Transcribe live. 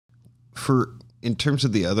in terms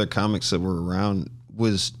of the other comics that were around,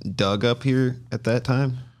 was Doug up here at that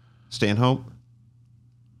time? Stanhope?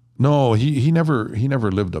 No, he never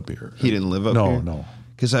lived up here. He didn't live up here? No.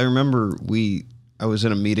 Because I remember I was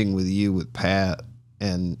in a meeting with you with Pat,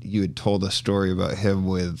 and you had told a story about him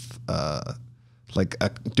with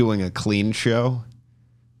doing a clean show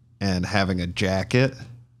and having a jacket.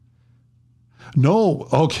 No,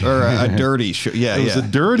 okay. Or a dirty show. Yeah, it was a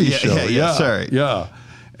dirty show. Yeah, sorry. Yeah.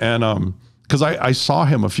 And because I saw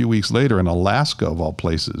him a few weeks later in Alaska, of all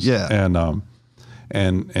places. Yeah.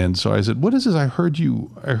 And so I said, "What is this? I heard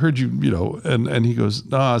you, and he goes,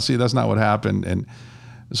 "No, see, that's not what happened." And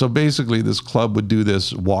so basically this club would do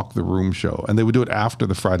this walk the room show, and they would do it after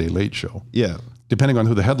the Friday Late Show. Yeah. Depending on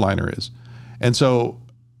who the headliner is. And so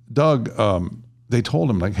Doug, they told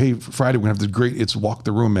him, like, "Hey, Friday we're gonna have this great, it's walk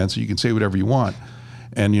the room, man, so you can say whatever you want."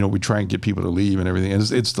 And we try and get people to leave and everything.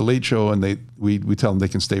 And it's the Late Show, and we tell them they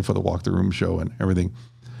can stay for the walk the room show and everything.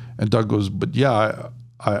 And Doug goes, "But yeah,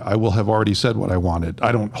 I will have already said what I wanted.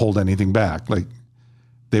 I don't hold anything back. Like,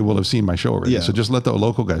 they will have seen my show already. So just let the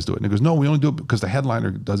local guys do it." And he goes, "No, we only do it because the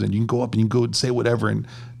headliner does it. You can go up and you can go and say whatever." And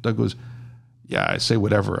Doug goes, "Yeah, I say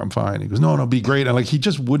whatever. I'm fine." He goes, No, be great." And like, he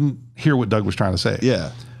just wouldn't hear what Doug was trying to say.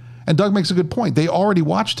 Yeah. And Doug makes a good point. They already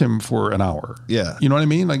watched him for an hour. Yeah. You know what I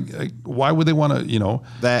mean? Like why would they want to,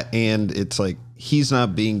 That, and it's like, he's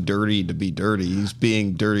not being dirty to be dirty. He's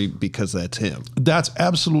being dirty because that's him. That's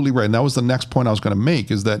absolutely right. And that was the next point I was going to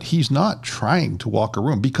make, is that he's not trying to walk a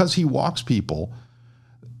room. Because he walks people,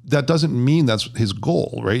 that doesn't mean that's his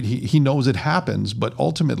goal, right? He knows it happens, but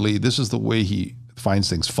ultimately this is the way he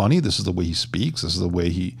finds things funny. This is the way he speaks. This is the way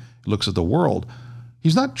he looks at the world.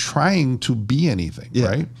 He's not trying to be anything,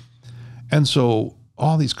 right? And so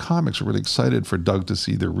all these comics are really excited for Doug to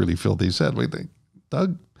see their really filthy set. Like,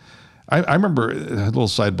 Doug, I remember a little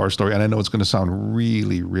sidebar story, and I know it's going to sound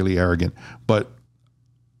really, really arrogant, but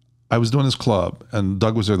I was doing this club, and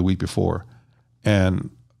Doug was there the week before, and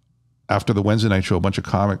after the Wednesday night show, a bunch of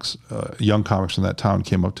comics, young comics from that town,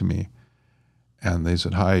 came up to me, and they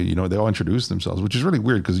said hi. They all introduced themselves, which is really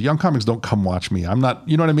weird because young comics don't come watch me. I'm not,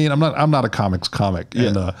 you know what I mean? I'm not a comics comic. Yeah.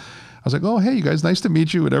 And I was like, "Oh, hey, you guys, nice to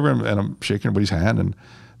meet you," whatever. And I'm shaking everybody's hand, and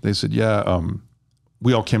they said, "Yeah,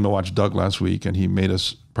 we all came to watch Doug last week, and he made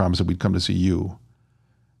us promise that we'd come to see you."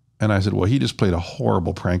 And I said, "Well, he just played a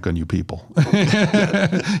horrible prank on you people.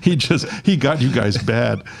 He got you guys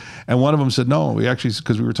bad." And one of them said, "No, we actually,"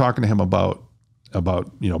 because we were talking to him about blah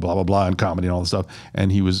blah blah and comedy and all this stuff,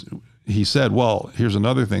 and he said, "Well, here's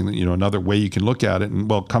another thing that, another way you can look at it, and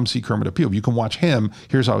well, come see Kermet Apio. If you can watch him,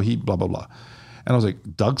 here's how he blah blah blah." And I was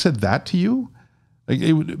like, "Doug said that to you?" Like,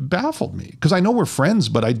 it baffled me, because I know we're friends,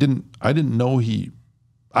 but I didn't know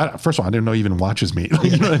first of all, I didn't know he even watches me.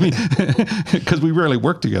 You know what I mean? Because we rarely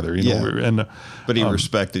work together, but he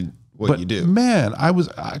respected what you do. Man,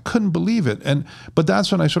 I couldn't believe it. But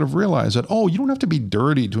that's when I sort of realized that, you don't have to be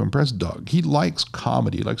dirty to impress Doug. He likes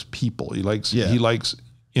comedy. He likes people. He likes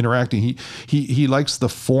interacting. He likes the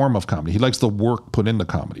form of comedy. He likes the work put into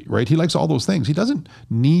comedy, right? He likes all those things. He doesn't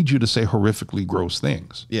need you to say horrifically gross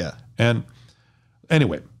things. Yeah. And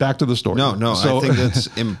anyway, back to the story. No, so, I think that's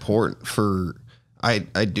important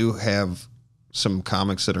I do have some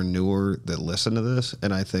comics that are newer that listen to this,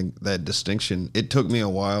 and I think that distinction, it took me a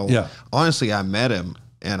while. Yeah. Honestly, I met him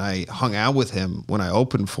and I hung out with him when I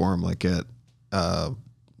opened for him, like at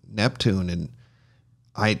Neptune, and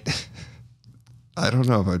I don't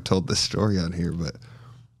know if I've told this story on here, but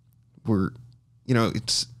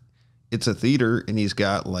it's a theater, and he's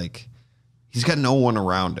got no one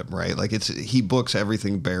around him, right? Like, he books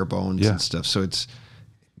everything bare bones and stuff. So it's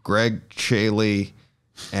Greg Chaley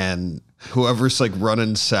and whoever's like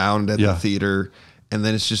running sound at the theater. And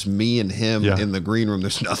then it's just me and him in the green room.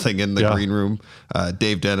 There's nothing in the green room.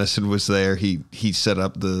 Dave Dennison was there. He set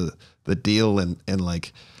up the deal, and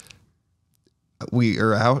like, we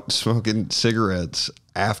are out smoking cigarettes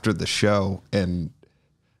after the show, and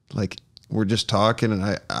like, we're just talking, and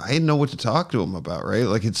I didn't know what to talk to him about, right?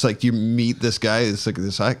 Like, it's like you meet this guy, it's like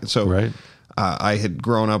this. So right. I had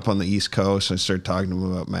grown up on the East Coast, and I started talking to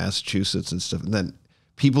him about Massachusetts and stuff. And then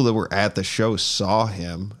people that were at the show saw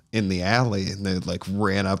him in the alley, and they like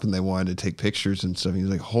ran up and they wanted to take pictures and stuff. And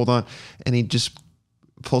he's like, "Hold on." And he just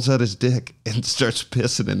pulls out his dick and starts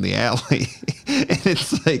pissing in the alley. And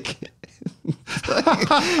it's like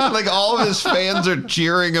all of his fans are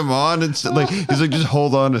cheering him on, and like, he's like, "Just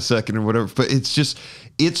hold on a second," or whatever. But it's just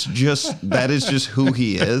that is just who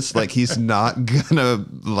he is. Like, he's not gonna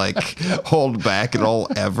like hold back at all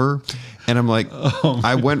ever. And I'm like,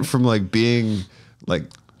 I went from like being like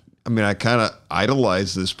I mean, I kind of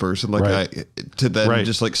idolize this person, like to then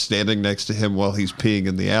just like standing next to him while he's peeing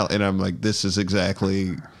in the alley, and I'm like, this is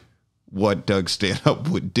exactly what Doug Stanhope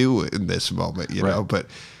would do in this moment, you know. But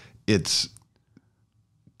it's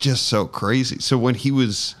just so crazy. So when he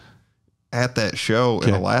was at that show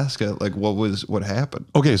in Alaska, like what happened?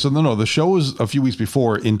 Okay, so no, the show was a few weeks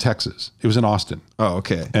before in Texas. It was in Austin. Oh,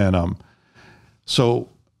 okay. And so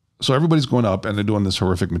everybody's going up and they're doing this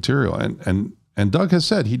horrific material, and Doug has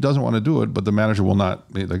said he doesn't want to do it, but the manager will not.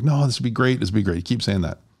 Like, no, this would be great. This would be great. He keeps saying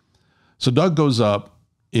that. So Doug goes up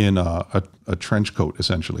in a trench coat,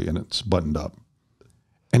 essentially, and it's buttoned up.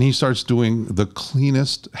 And he starts doing the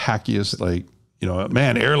cleanest, hackiest, like, you know,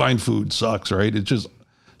 man, airline food sucks, right? It's just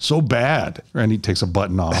so bad. And he takes a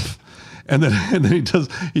button off. And then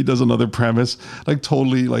he does another premise, like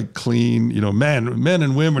totally like clean, you know, men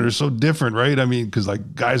and women are so different, right? I mean, because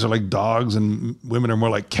like guys are like dogs and women are more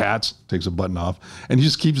like cats. Takes a button off, and he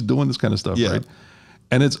just keeps doing this kind of stuff, right?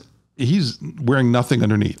 And he's wearing nothing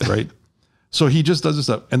underneath, right? So he just does this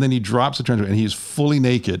stuff, and then he drops the trench coat, and he's fully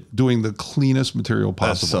naked, doing the cleanest material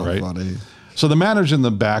possible, That's so right? funny. So the manager's in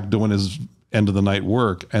the back doing his end of the night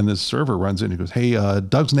work, and this server runs in. He goes, "Hey,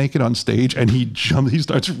 Doug's naked on stage," and he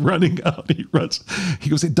starts running out. He runs. He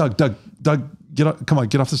goes, "Hey, Doug, get up, come on,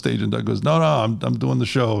 get off the stage." And Doug goes, "No, I'm doing the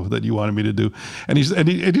show that you wanted me to do." And he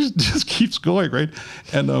just keeps going, right?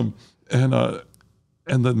 And the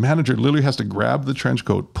manager literally has to grab the trench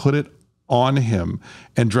coat, put it on him,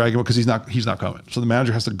 and drag him up because he's not coming. So the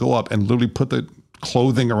manager has to go up and literally put the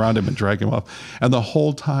clothing around him and drag him up. And the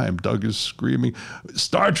whole time Doug is screaming,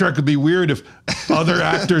 Star Trek would be weird if other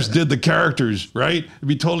actors did the characters, right? It'd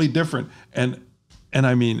be totally different. And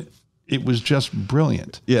I mean, it was just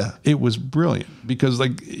brilliant. Yeah. It was brilliant because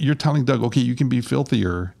like you're telling Doug, okay, you can be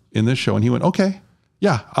filthier in this show. And he went, okay,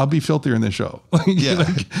 yeah, I'll be filthier in this show.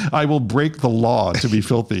 Like, I will break the law to be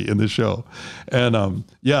filthy in this show. And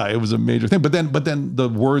yeah, it was a major thing. But then the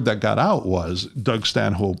word that got out was Doug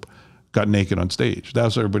Stanhope got naked on stage.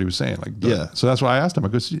 That's what everybody was saying. Like, So that's why I asked him. I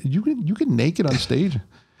go, you get naked on stage?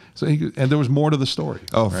 So and there was more to the story.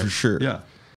 Oh, right? For sure. Yeah.